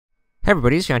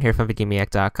everybody, it's John here from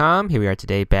VidGamiac.com. Here we are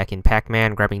today back in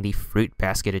Pac-Man grabbing the Fruit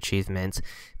Basket achievement.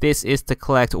 This is to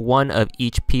collect one of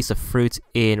each piece of fruit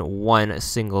in one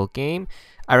single game.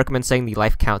 I recommend setting the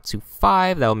life count to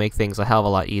 5. That will make things a hell of a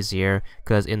lot easier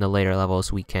because in the later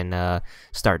levels we can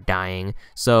start dying.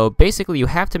 So basically you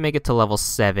have to make it to level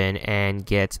 7 and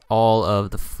get all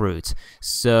of the fruit.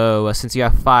 So since you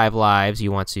have 5 lives,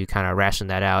 you want to kind of ration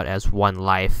that out as 1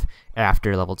 life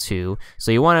after level 2.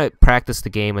 So you want to practice the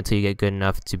game until you get good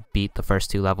enough to beat the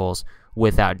first 2 levels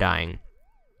without dying.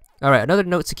 Alright, another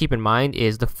note to keep in mind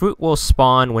is the fruit will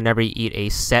spawn whenever you eat a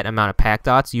set amount of pack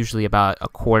dots, usually about a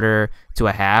quarter to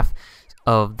a half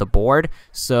of the board.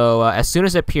 So as soon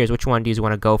as it appears, what you want to do is you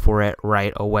want to go for it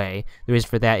right away. The reason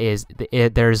for that is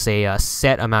there's a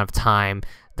set amount of time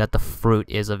that the fruit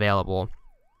is available.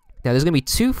 Now there's going to be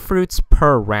 2 fruits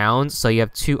per round, so you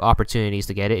have 2 opportunities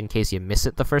to get it in case you miss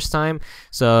it the first time.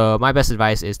 So my best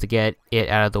advice is to get it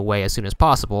out of the way as soon as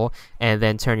possible, and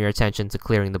then turn your attention to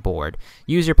clearing the board.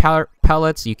 Use your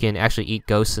pellets. You can actually eat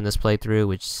ghosts in this playthrough,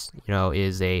 which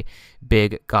is a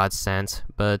big godsend.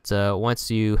 But once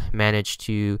you manage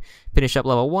to finish up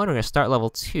level 1, we're going to start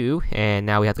level 2, and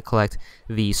now we have to collect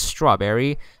the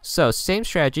strawberry. So same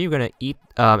strategy, we're going to eat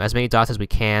as many dots as we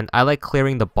can. I like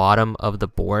clearing the bottom of the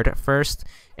board first,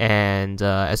 and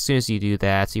as soon as you do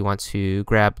that, you want to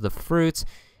grab the fruit,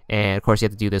 and of course you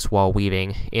have to do this while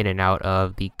weaving in and out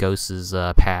of the ghosts'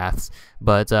 paths.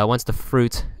 But once the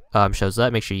fruit shows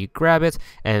up, make sure you grab it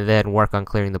and then work on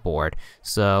clearing the board.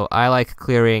 So I like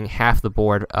clearing half the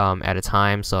board at a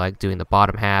time, so I like doing the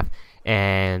bottom half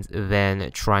and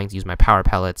then trying to use my power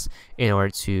pellets in order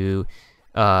to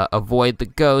avoid the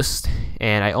ghost,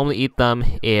 and I only eat them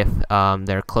if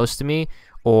they're close to me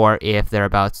or if they're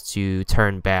about to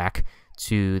turn back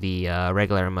to the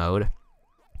regular mode.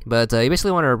 But you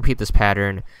basically want to repeat this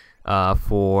pattern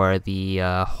for the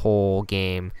whole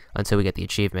game until we get the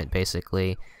achievement,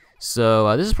 basically.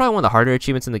 So this is probably one of the harder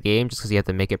achievements in the game, just because you have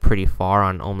to make it pretty far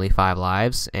on only 5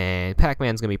 lives, and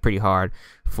Pac-Man's going to be pretty hard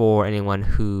for anyone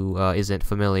who isn't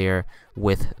familiar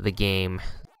with the game.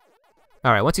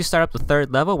 Alright, once you start up the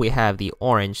 3rd level, we have the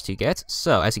orange to get.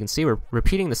 So as you can see, we're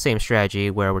repeating the same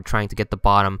strategy where we're trying to get the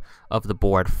bottom of the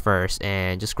board first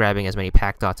and just grabbing as many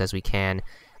pack dots as we can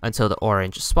until the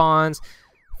orange spawns.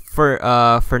 For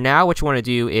now, what you want to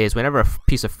do is whenever a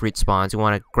piece of fruit spawns, you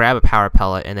want to grab a power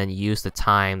pellet and then use the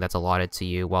time that's allotted to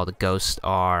you while the ghosts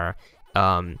are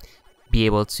be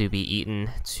able to be eaten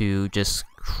to just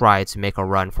try to make a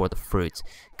run for the fruit,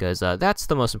 because that's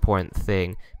the most important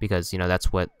thing, because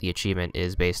that's what the achievement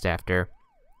is based after.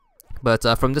 But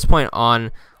from this point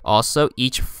on, also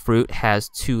each fruit has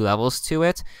 2 levels to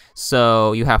it,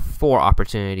 so you have 4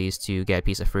 opportunities to get a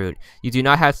piece of fruit. You do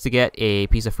not have to get a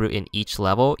piece of fruit in each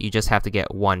level, you just have to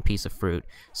get 1 piece of fruit.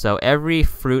 So every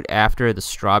fruit after the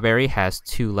strawberry has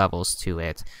 2 levels to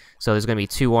it. So there's going to be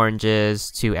 2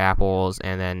 oranges, 2 apples,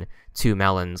 and then 2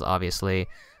 melons, obviously.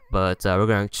 But we're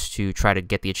going to try to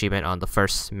get the achievement on the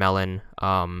first melon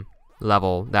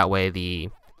level. That way the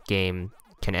game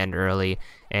can end early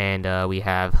and we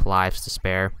have lives to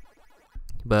spare.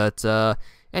 But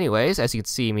anyways, as you can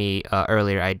see me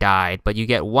earlier, I died, but you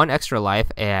get 1 extra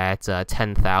life at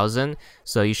 10,000,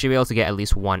 so you should be able to get at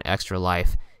least 1 extra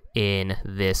life in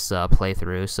this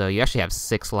playthrough. So you actually have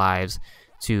 6 lives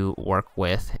to work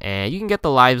with, and you can get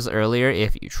the lives earlier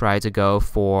if you try to go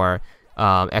for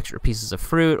extra pieces of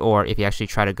fruit, or if you actually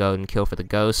try to go and kill for the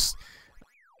ghosts.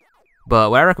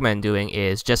 But what I recommend doing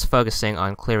is just focusing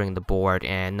on clearing the board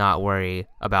and not worry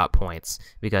about points,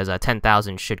 because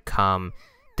 10,000 should come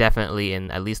definitely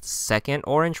in at least the 2nd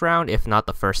orange round, if not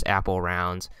the first apple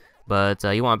round. But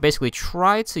you want to basically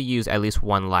try to use at least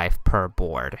 1 life per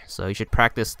board. So you should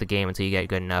practice the game until you get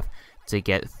good enough to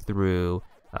get through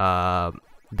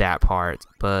that part.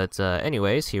 But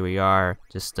anyways, here we are,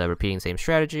 just repeating the same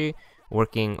strategy,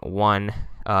 working 1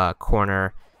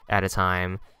 corner at a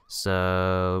time.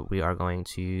 So we are going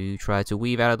to try to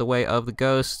weave out of the way of the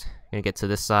ghost. Gonna get to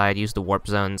this side, use the warp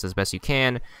zones as best you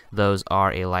can. Those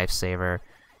are a lifesaver.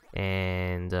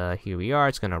 And here we are.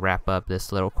 It's gonna wrap up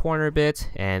this little corner bit,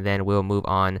 and then we'll move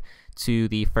on to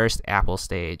the first apple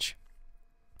stage.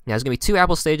 Now there's gonna be 2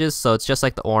 apple stages, so it's just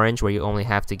like the orange where you only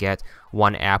have to get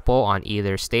 1 apple on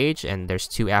either stage, and there's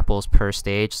 2 apples per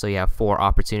stage, so you have 4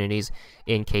 opportunities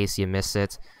in case you miss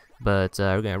it. But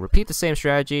we're going to repeat the same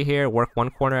strategy here, work 1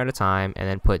 corner at a time, and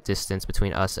then put distance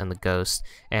between us and the ghost.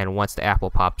 And once the apple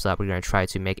pops up, we're going to try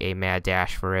to make a mad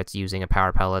dash for it using a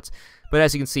power pellet. But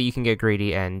as you can see, you can get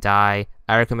greedy and die.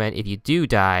 I recommend if you do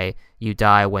die, you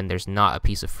die when there's not a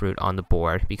piece of fruit on the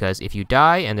board, because if you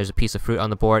die and there's a piece of fruit on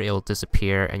the board, it will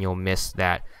disappear and you'll miss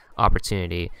that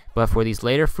opportunity. But for these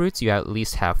later fruits, you at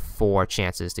least have 4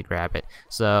 chances to grab it.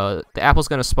 So the apple's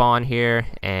going to spawn here,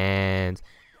 and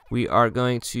we are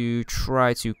going to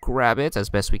try to grab it as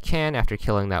best we can after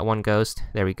killing that one ghost.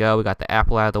 There we go, we got the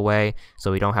apple out of the way, so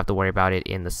we don't have to worry about it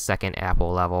in the second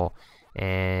apple level.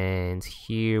 And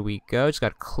here we go, just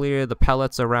gotta clear the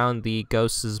pellets around the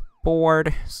ghost's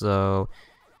board. So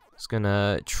just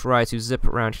gonna try to zip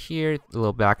around here, a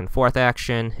little back and forth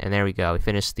action, and there we go, we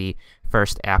finished the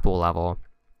first apple level.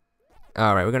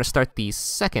 Alright, we're gonna start the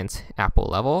second apple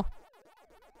level.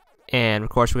 And of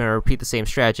course, we're going to repeat the same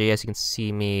strategy as you can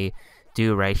see me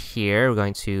do right here. We're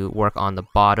going to work on the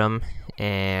bottom,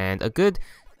 and a good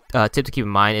tip to keep in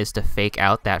mind is to fake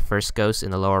out that first ghost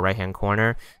in the lower right hand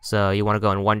corner. So you want to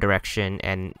go in one direction,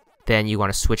 and then you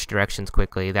want to switch directions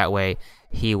quickly. That way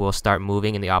he will start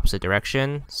moving in the opposite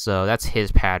direction. So that's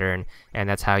his pattern, and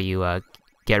that's how you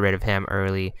get rid of him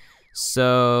early.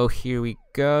 So here we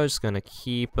go, just going to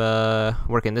keep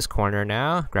working this corner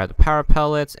now. Grab the power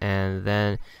pellets, and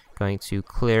then going to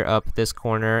clear up this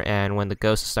corner, and when the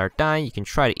ghosts start dying, you can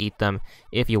try to eat them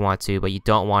if you want to, but you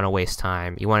don't want to waste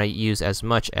time. You want to use as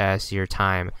much as your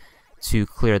time to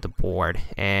clear the board.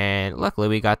 And luckily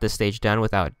we got this stage done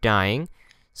without dying,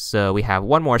 so we have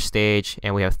one more stage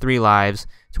and we have 3 lives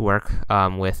to work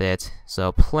with it,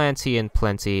 so plenty and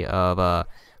plenty of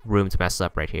room to mess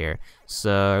up right here. So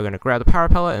we're going to grab the power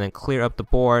pellet and then clear up the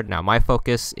board. Now my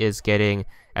focus is getting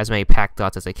as many pack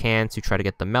dots as I can to try to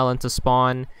get the melon to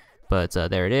spawn. But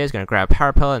there it is, gonna grab a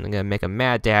power pellet and I'm gonna make a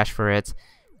mad dash for it.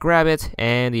 Grab it,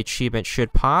 and the achievement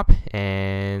should pop,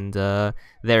 and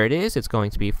there it is. It's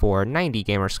going to be for 90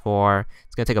 gamer score.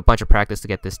 It's gonna take a bunch of practice to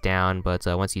get this down, but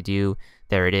once you do,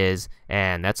 there it is,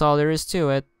 and that's all there is to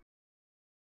it.